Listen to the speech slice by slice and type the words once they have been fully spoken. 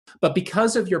But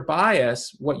because of your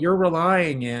bias, what your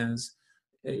reliance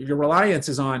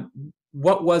is on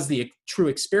what was the true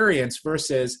experience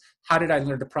versus how did I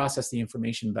learn to process the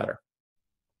information better.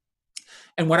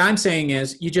 And what I'm saying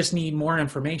is you just need more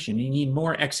information. You need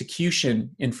more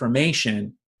execution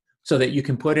information so that you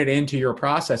can put it into your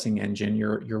processing engine,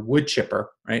 your wood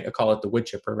chipper, right? I call it the wood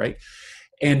chipper, right?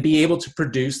 And be able to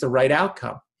produce the right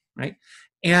outcome, right?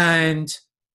 And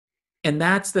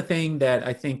that's the thing that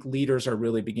I think leaders are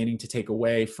really beginning to take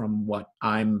away from what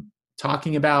I'm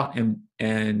talking about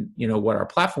and what our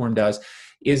platform does,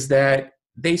 is that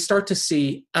they start to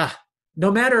see,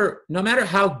 no matter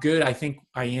how good I think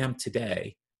I am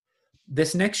today,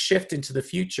 this next shift into the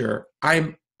future,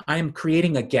 I'm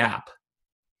creating a gap.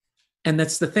 And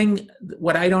that's the thing,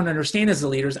 what I don't understand as a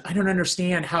leader is I don't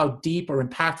understand how deep or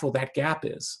impactful that gap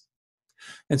is.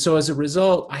 And so as a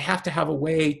result, I have to have a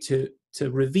way to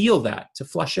reveal that, to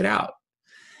flush it out.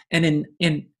 And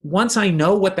once I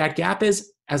know what that gap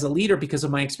is as a leader, because of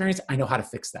my experience, I know how to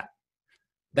fix that.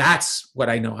 That's what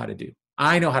I know how to do.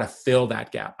 I know how to fill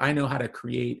that gap. I know how to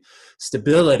create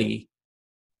stability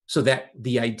so that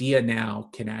the idea now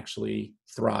can actually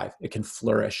thrive. It can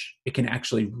flourish. It can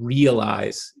actually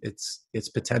realize its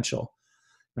potential,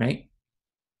 right?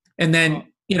 And then,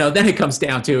 then it comes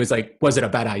down to, is like, was it a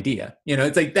bad idea?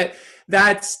 It's like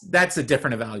that's a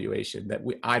different evaluation that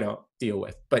I don't deal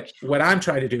with. But what I'm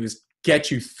trying to do is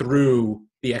get you through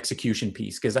the execution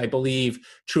piece, because I believe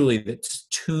truly that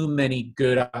too many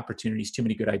good opportunities, too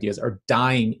many good ideas are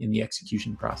dying in the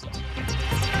execution process.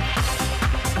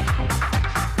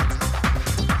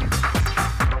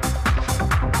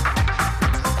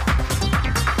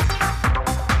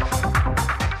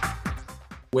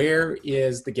 Where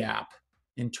is the gap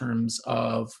in terms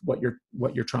of what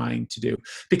you're trying to do?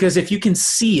 Because if you can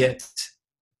see it,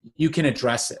 you can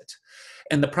address it.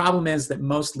 And the problem is that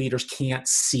most leaders can't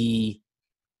see,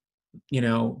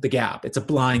 the gap. It's a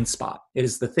blind spot. It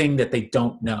is the thing that they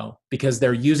don't know, because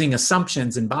they're using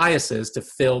assumptions and biases to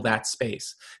fill that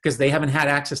space, because they haven't had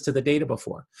access to the data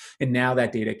before. And now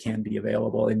that data can be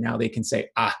available. And now they can say,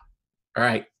 all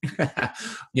right,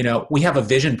 we have a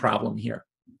vision problem here.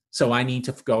 So I need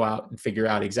to go out and figure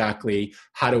out exactly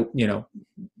how to,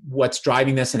 what's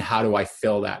driving this and how do I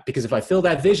fill that? Because if I fill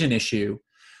that vision issue,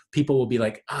 people will be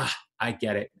like, I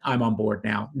get it. I'm on board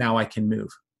now. Now I can move,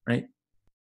 right?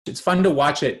 It's fun to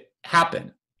watch it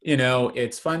happen.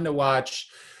 It's fun to watch.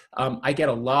 I get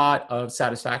a lot of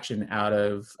satisfaction out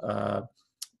of,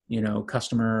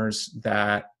 customers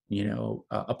that,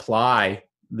 apply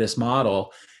this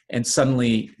model. And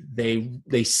suddenly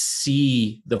they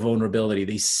see the vulnerability,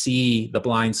 they see the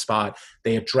blind spot,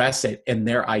 they address it, and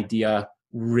their idea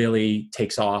really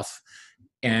takes off.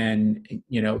 And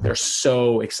they're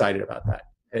so excited about that.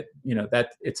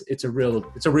 It's a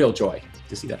real joy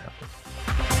to see that happen.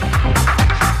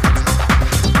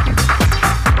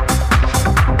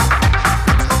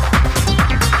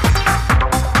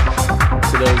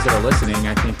 To those that are listening,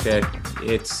 I think that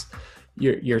it's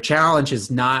your challenge is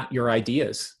not your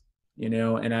ideas.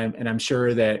 And I'm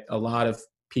sure that a lot of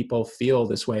people feel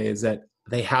this way, is that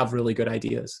they have really good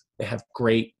ideas. They have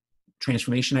great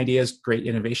transformation ideas, great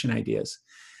innovation ideas.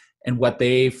 And what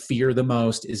they fear the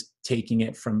most is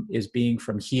being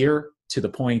from here to the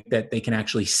point that they can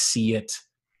actually see it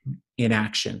in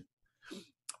action,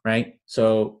 right?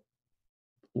 So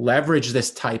leverage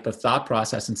this type of thought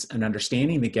process and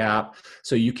understanding the gap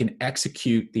so you can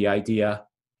execute the idea,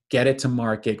 get it to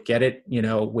market, get it,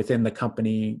 within the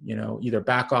company, either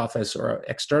back office or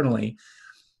externally,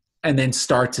 and then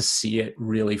start to see it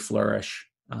really flourish.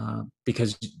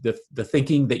 Because the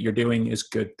thinking that you're doing is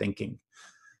good thinking.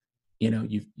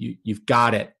 You've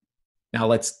got it. Now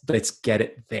let's get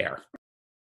it there.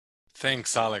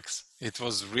 Thanks, Alex. It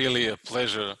was really a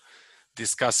pleasure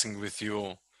discussing with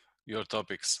you your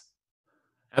topics.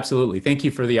 Absolutely. Thank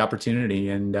you for the opportunity,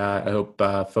 and I hope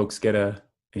folks get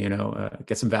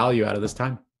get some value out of this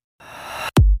time.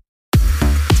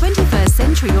 21st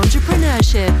Century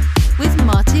Entrepreneurship with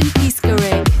Martin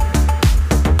Piskarik.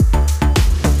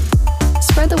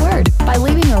 Spread the word by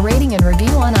leaving a rating and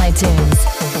review on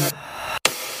iTunes.